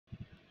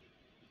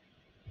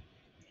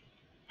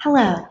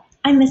Hello,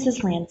 I'm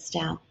Mrs.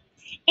 Lansdowne,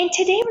 and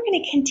today we're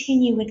going to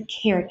continue with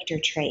character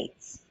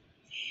traits.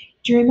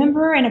 Do you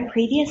remember in a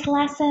previous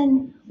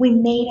lesson we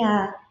made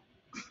a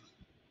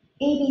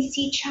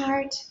ABC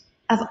chart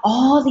of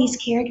all these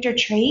character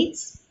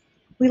traits?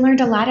 We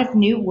learned a lot of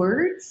new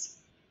words,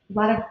 a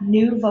lot of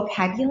new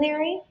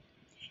vocabulary.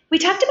 We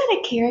talked about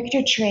a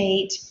character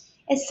trait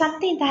as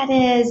something that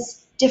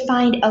is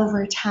defined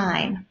over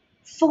time.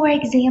 For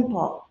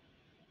example,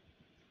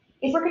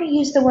 if we're going to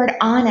use the word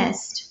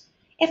honest,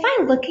 if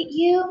I look at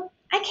you,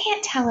 I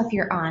can't tell if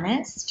you're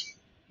honest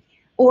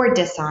or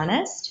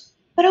dishonest,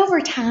 but over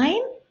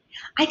time,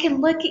 I can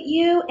look at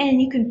you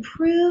and you can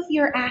prove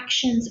your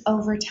actions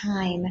over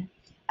time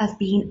of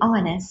being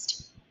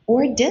honest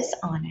or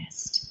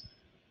dishonest.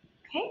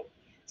 Okay?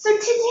 So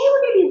today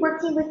we're going to be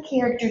working with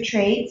character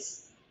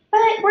traits, but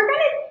we're going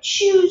to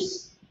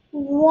choose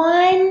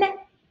one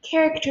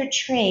character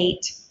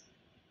trait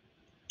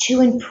to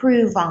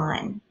improve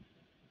on.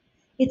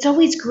 It's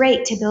always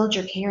great to build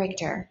your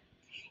character.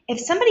 If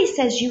somebody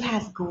says you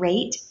have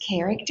great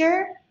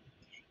character,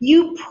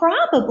 you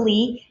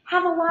probably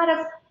have a lot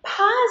of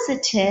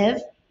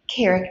positive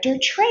character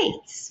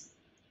traits.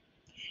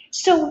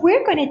 So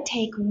we're going to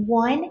take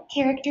one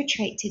character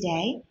trait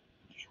today.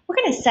 We're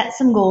going to set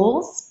some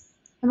goals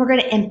and we're going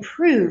to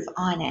improve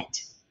on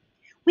it.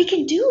 We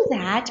can do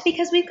that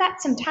because we've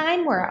got some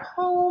time, we're at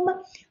home,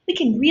 we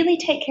can really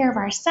take care of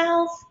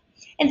ourselves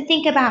and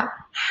think about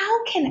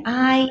how can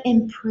I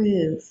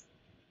improve?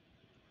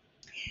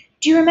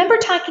 Do you remember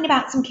talking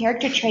about some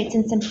character traits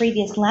in some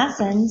previous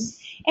lessons?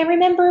 And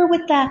remember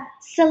with the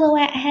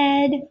silhouette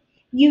head,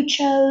 you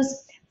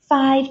chose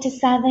 5 to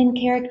 7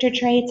 character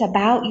traits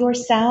about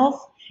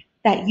yourself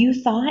that you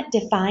thought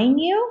define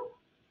you?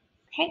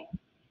 Okay,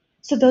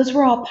 so those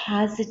were all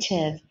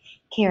positive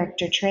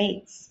character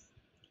traits.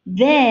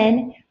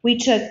 Then we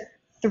took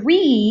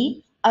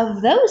 3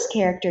 of those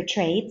character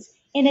traits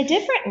in a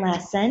different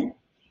lesson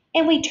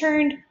and we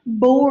turned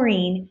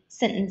boring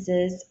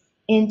sentences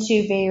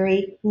into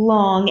very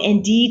long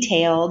and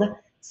detailed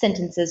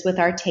sentences with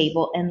our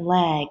table and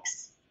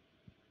legs.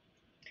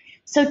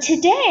 So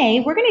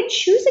today we're going to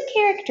choose a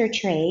character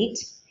trait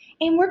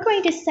and we're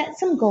going to set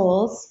some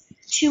goals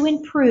to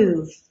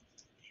improve.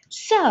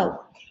 So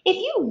if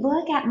you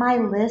look at my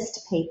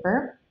list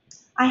paper,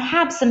 I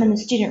have some in the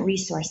student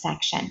resource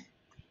section.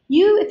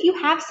 If you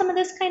have some of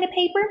this kind of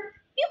paper,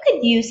 you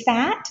could use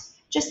that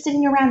just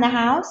sitting around the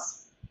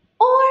house,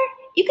 or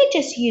you could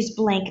just use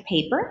blank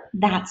paper.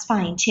 That's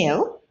fine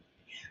too.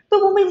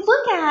 But when we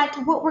look at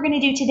what we're going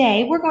to do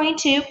today, we're going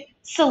to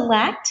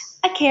select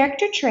a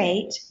character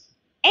trait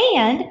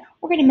and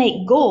we're going to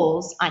make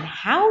goals on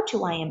how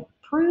do I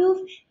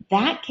improve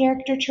that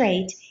character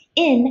trait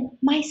in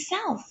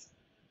myself.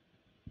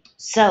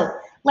 So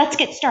let's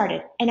get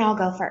started and I'll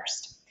go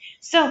first.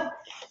 So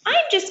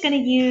I'm just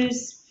going to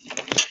use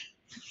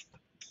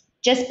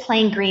just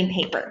plain green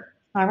paper.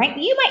 All right,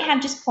 you might have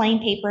just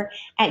plain paper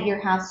at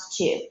your house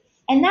too,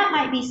 and that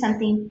might be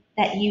something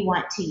that you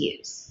want to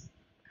use.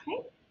 Okay,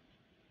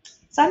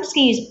 so I'm just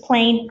going to use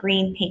plain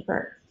green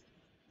paper.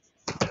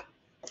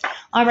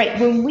 All right,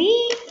 when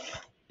we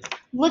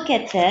look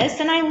at this,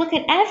 and I look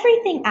at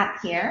everything up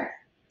here,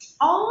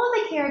 all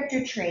the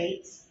character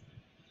traits,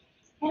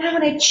 and I'm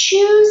going to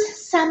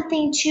choose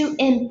something to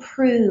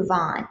improve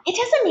on. It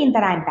doesn't mean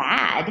that I'm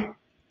bad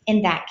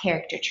in that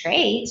character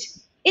trait.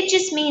 It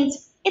just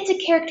means it's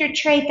a character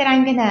trait that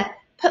I'm going to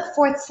put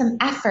forth some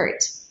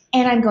effort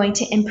and I'm going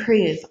to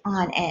improve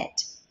on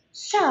it.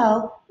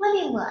 So let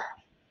me look.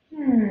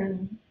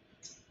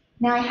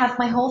 Now I have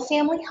my whole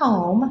family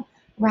home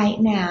right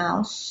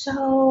now.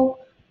 So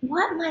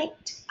what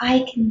might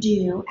I can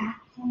do at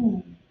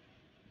home?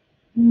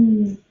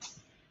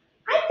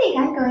 I think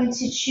I'm going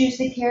to choose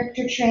the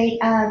character trait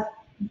of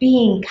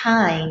being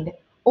kind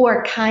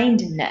or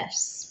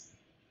kindness.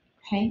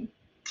 Okay?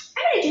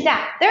 I'm going to do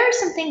that. There are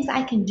some things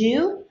I can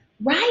do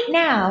right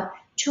now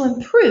to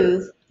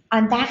improve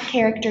on that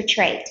character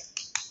trait.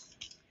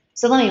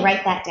 So let me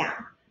write that down.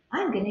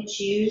 I'm going to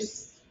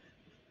choose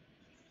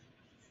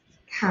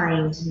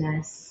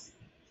kindness.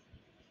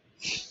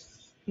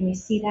 Can you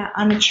see that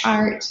on the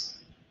chart?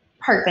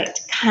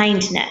 Perfect.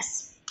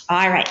 Kindness.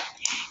 All right.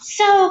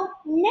 So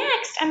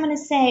next I'm going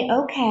to say,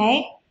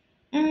 okay,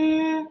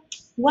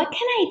 what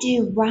can I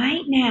do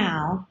right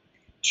now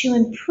to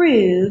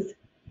improve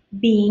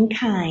being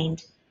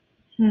kind?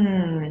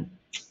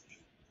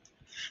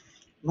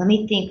 Let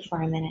me think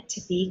for a minute.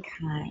 To be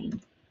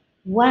kind.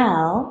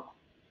 Well,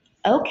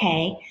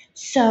 okay,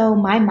 so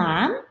my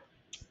mom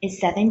is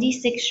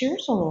 76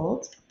 years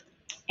old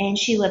and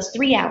she lives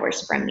 3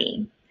 hours from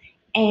me.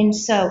 And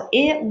so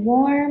it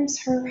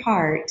warms her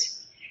heart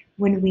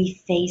when we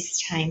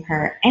FaceTime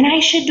her. And I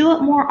should do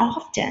it more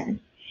often.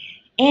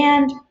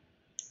 And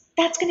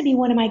that's going to be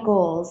one of my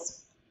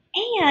goals.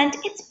 And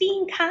it's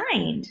being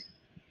kind.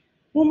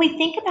 When we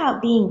think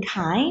about being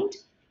kind,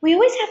 we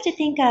always have to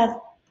think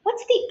of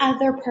what's the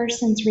other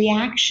person's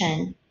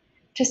reaction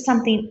to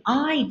something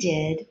I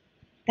did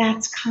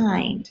that's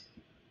kind.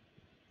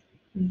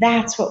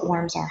 That's what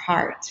warms our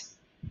heart.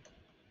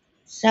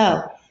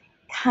 So,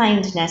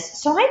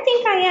 kindness. So I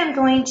think I am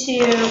going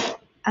to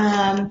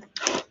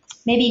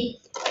maybe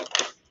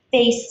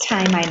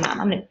FaceTime my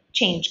mom. I'm going to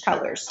change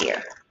colors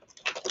here.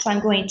 So I'm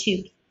going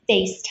to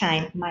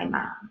FaceTime my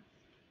mom.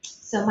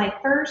 So my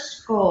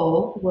first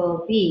goal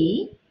will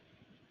be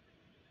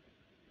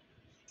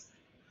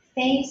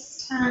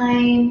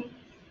FaceTime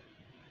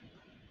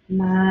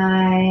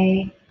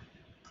my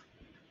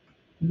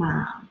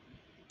mom.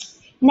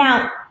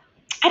 Now,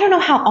 I don't know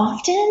how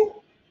often.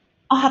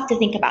 I'll have to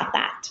think about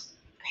that.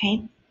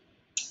 Okay?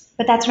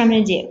 But that's what I'm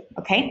going to do.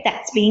 Okay?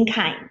 That's being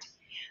kind.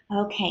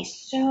 Okay,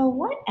 so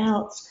what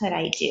else could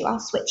I do? I'll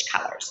switch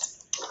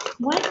colors.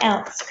 What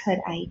else could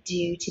I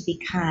do to be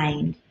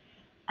kind?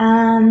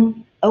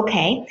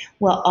 Okay,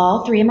 well,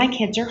 all three of my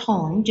kids are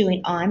home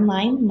doing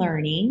online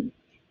learning.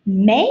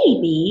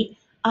 Maybe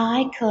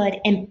I could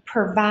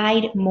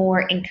provide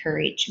more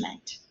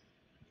encouragement.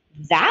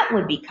 That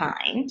would be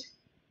kind.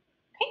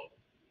 Okay,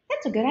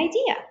 that's a good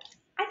idea.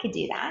 I could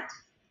do that.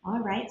 All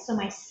right, so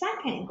my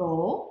second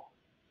goal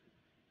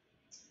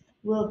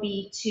will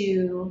be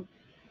to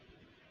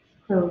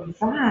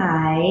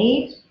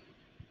provide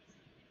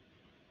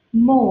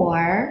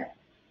more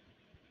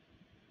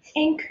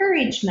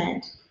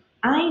encouragement.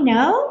 I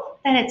know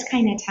that it's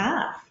kind of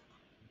tough.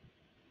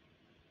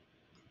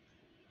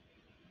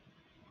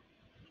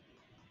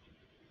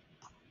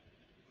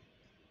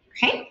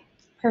 Okay?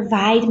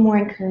 Provide more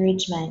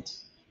encouragement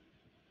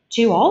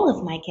to all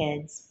of my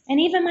kids and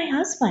even my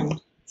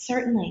husband,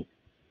 certainly.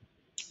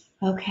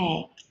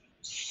 Okay.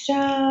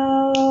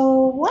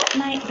 So, what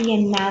might be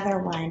another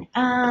one?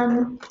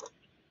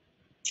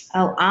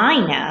 Oh,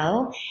 I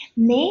know.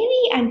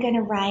 Maybe I'm going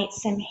to write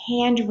some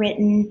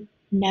handwritten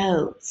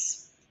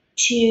notes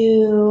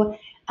to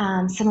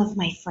some of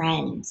my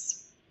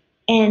friends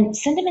and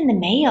send them in the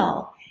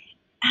mail.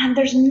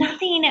 There's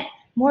nothing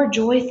more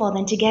joyful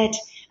than to get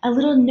a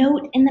little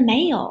note in the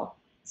mail.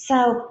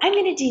 So I'm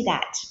going to do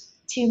that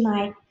to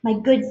my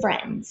good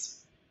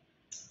friends.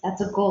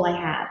 That's a goal I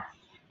have.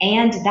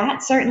 And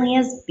that certainly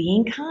is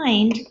being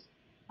kind.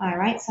 All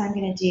right, so I'm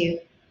going to do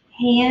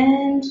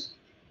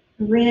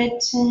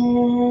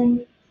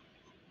handwritten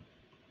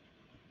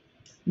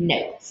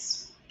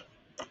notes.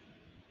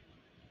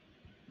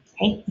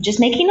 Okay, just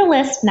making a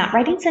list, not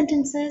writing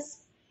sentences.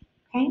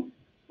 Okay,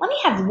 let me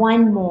have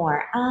one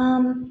more. So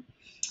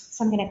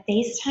I'm going to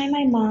FaceTime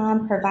my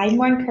mom, provide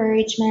more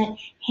encouragement,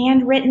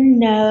 handwritten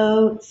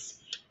notes,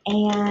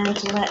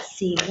 and let's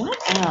see, what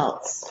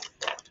else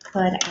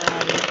could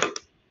I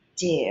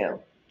do?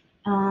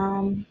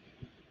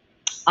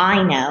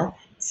 I know,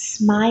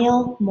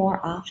 smile more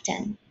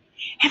often.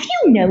 Have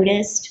you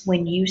noticed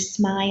when you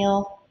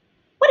smile,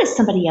 what does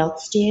somebody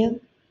else do?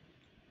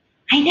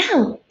 I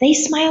know, they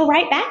smile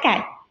right back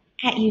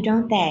at you,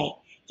 don't they?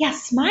 Yeah,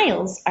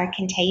 smiles are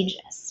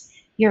contagious.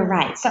 You're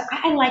right. So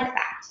I like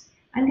that.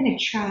 I'm going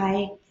to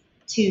try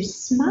to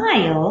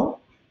smile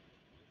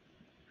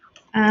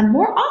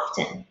more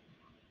often.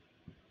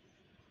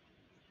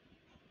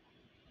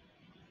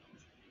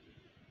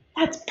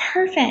 That's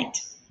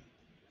perfect.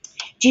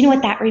 Do you know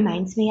what that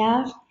reminds me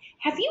of?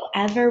 Have you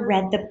ever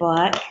read the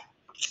book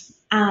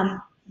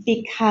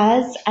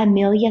Because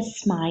Amelia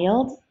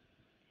Smiled?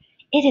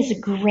 It is a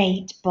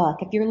great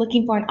book. If you're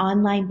looking for an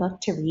online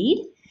book to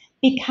read,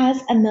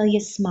 Because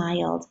Amelia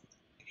Smiled.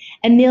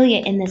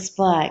 Amelia in this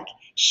book,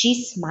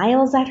 she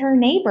smiles at her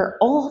neighbor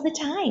all the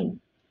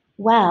time.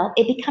 Well,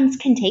 it becomes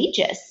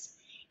contagious.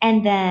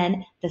 And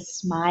then the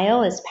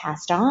smile is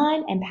passed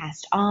on and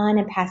passed on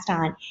and passed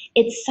on.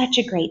 It's such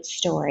a great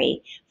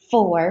story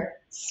for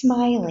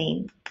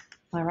smiling.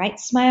 All right,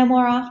 smile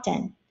more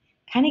often.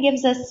 Kind of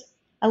gives us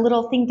a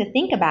little thing to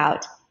think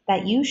about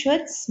that you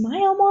should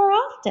smile more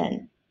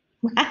often,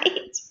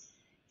 right?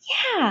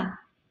 Yeah,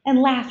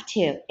 and laugh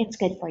too. It's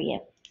good for you.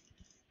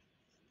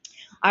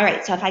 All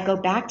right, so if I go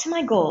back to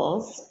my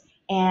goals,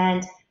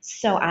 and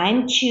so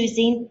I'm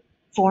choosing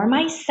for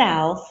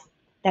myself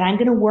that I'm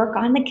going to work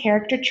on the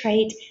character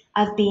trait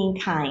of being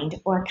kind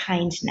or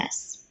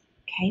kindness.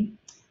 Okay.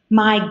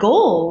 My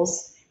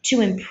goals to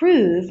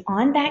improve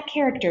on that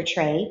character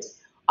trait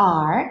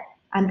are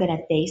I'm going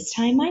to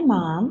FaceTime my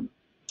mom.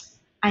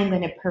 I'm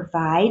going to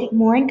provide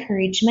more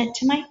encouragement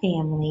to my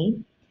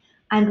family.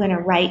 I'm going to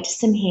write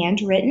some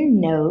handwritten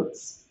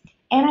notes.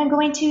 And I'm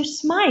going to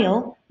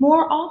smile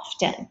more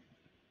often.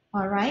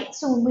 All right,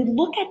 so when we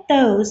look at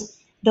those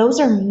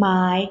are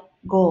my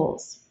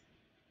goals.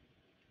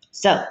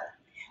 So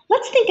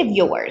let's think of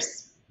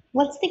yours.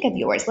 Let's think of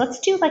yours. Let's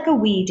do like a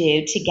we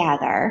do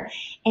together.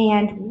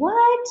 And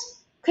what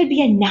could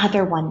be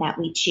another one that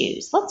we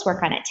choose? Let's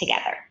work on it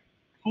together.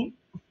 Okay,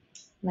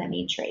 let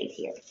me trade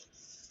here.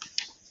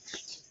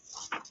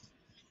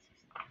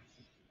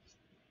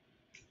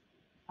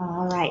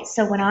 All right,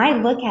 so when I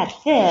look at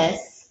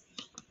this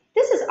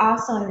is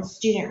also in the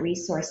student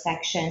resource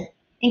section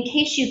in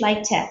case you'd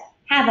like to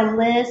have a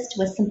list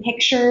with some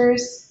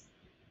pictures.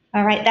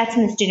 All right, that's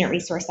in the student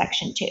resource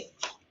section too.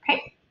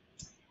 Okay,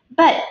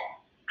 but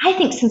I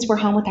think since we're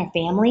home with our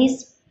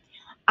families,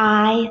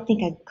 I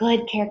think a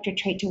good character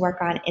trait to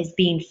work on is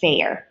being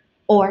fair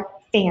or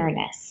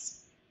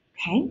fairness.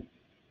 Okay?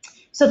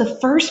 So the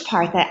first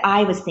part that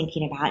I was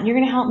thinking about, and you're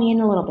going to help me in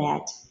a little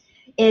bit,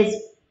 is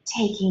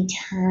taking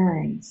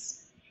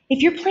turns.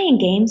 If you're playing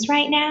games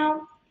right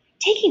now,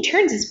 taking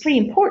turns is pretty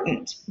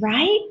important,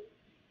 right?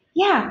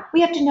 Yeah,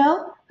 we have to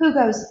know who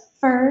goes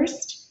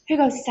first, who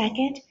goes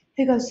second,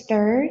 who goes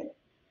third.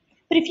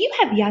 But if you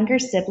have younger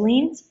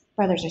siblings,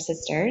 brothers or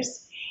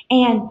sisters,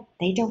 and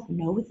they don't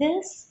know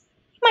this,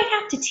 you might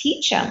have to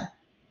teach them.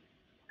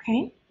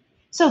 Okay?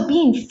 So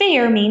being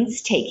fair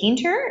means taking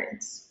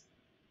turns.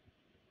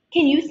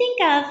 Can you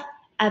think of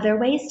other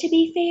ways to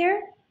be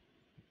fair?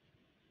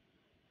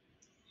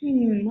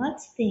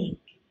 Let's think.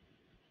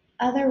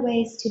 Other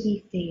ways to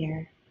be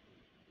fair.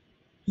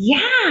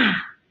 Yeah,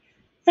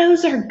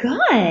 those are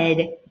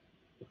good.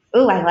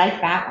 Oh, I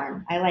like that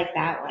one. I like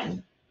that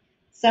one.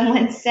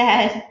 Someone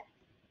said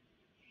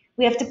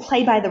we have to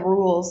play by the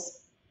rules.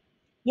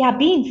 Yeah,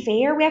 being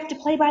fair, we have to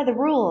play by the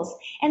rules.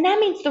 And that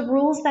means the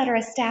rules that are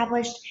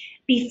established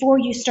before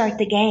you start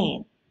the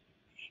game.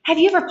 Have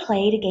you ever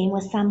played a game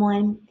with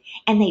someone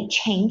and they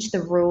changed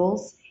the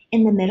rules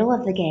in the middle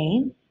of the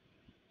game?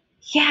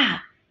 Yeah,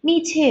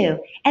 me too.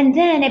 And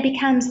then it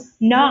becomes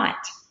not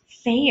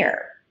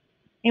fair.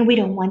 And we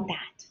don't want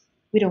that.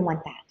 We don't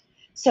want that.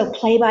 So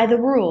play by the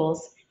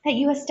rules that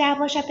you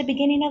establish at the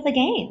beginning of the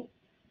game.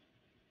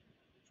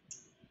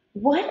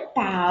 What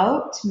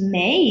about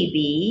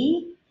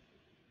maybe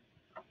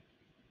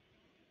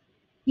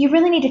you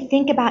really need to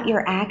think about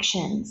your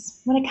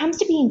actions? When it comes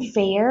to being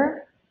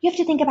fair, you have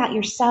to think about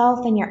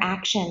yourself and your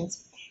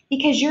actions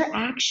because your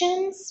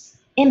actions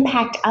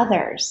impact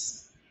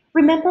others.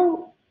 Remember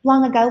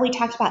long ago we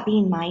talked about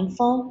being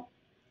mindful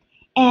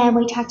and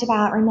we talked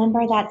about,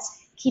 remember,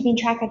 that's keeping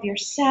track of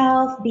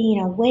yourself, being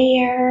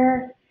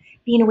aware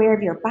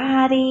of your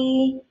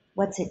body,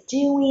 what's it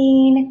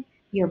doing,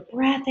 your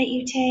breath that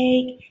you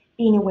take,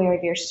 being aware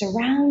of your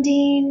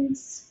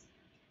surroundings.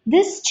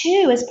 This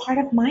too is part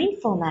of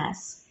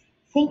mindfulness.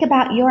 Think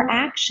about your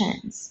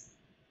actions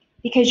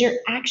because your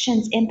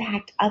actions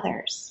impact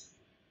others.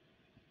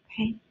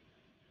 Okay,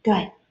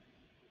 good.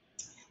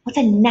 What's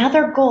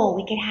another goal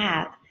we could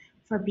have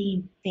for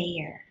being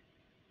fair?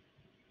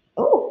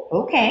 Oh,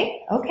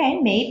 okay,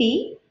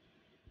 maybe.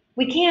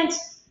 We can't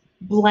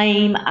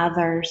blame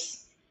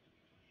others.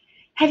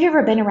 Have you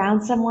ever been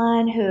around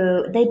someone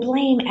who they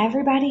blame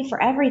everybody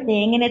for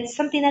everything and it's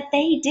something that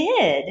they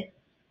did?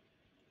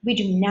 We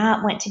do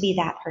not want to be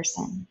that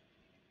person.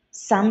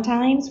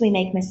 Sometimes we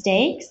make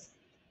mistakes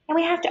and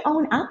we have to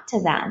own up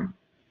to them.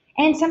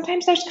 And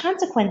sometimes there's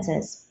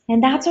consequences,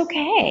 and that's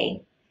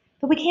okay.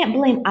 But we can't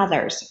blame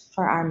others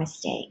for our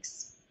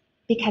mistakes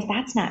because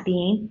that's not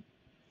being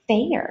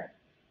fair.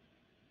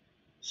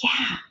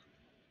 Yeah,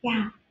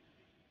 yeah.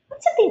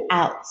 What's something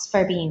else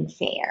for being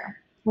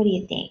fair? What do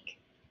you think?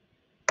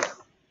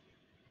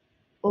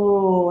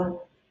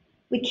 Oh,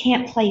 we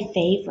can't play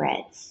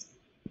favorites.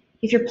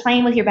 If you're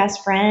playing with your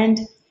best friend,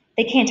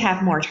 they can't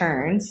have more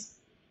turns,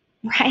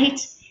 right?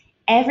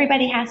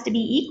 Everybody has to be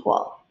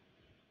equal.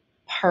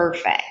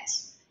 Perfect.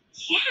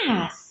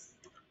 Yes.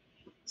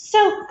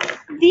 So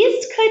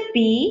this could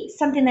be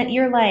something that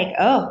you're like,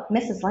 oh,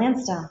 Mrs.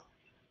 Lansdale,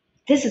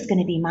 this is going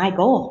to be my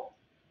goal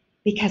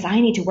because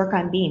I need to work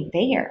on being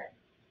fair.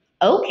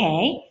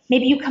 Okay,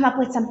 maybe you come up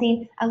with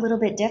something a little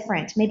bit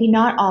different. Maybe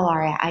not all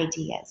our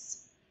ideas.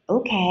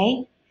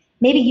 Okay,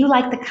 maybe you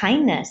like the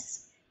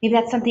kindness. Maybe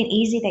that's something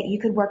easy that you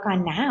could work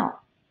on now.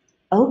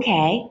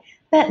 Okay,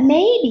 but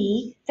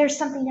maybe there's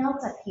something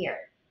else up here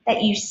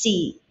that you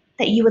see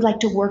that you would like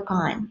to work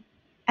on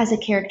as a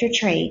character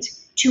trait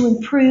to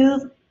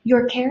improve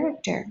your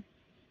character.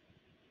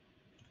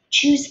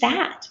 Choose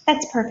that.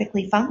 That's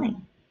perfectly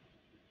fine.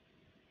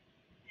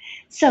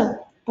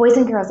 So, boys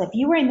and girls, if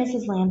you were in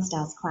Mrs.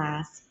 Lansdale's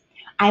class,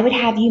 I would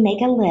have you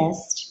make a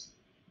list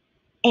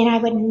and I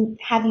would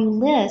have you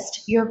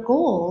list your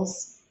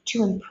goals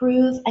to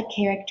improve a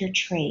character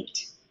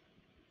trait.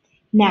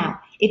 Now,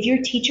 if your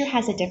teacher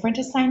has a different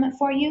assignment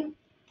for you,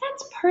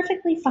 that's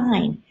perfectly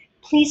fine.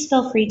 Please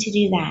feel free to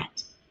do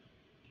that.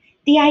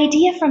 The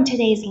idea from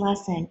today's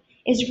lesson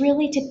is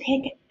really to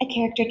pick a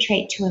character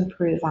trait to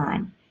improve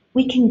on.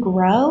 We can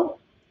grow,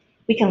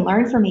 we can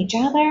learn from each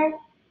other,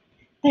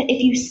 but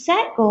if you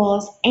set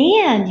goals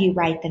and you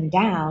write them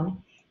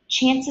down,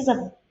 chances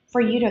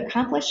for you to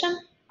accomplish them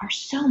are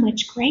so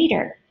much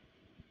greater.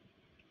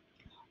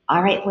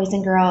 All right, boys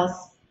and girls,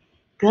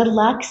 good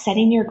luck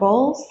setting your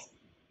goals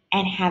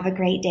and have a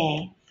great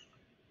day.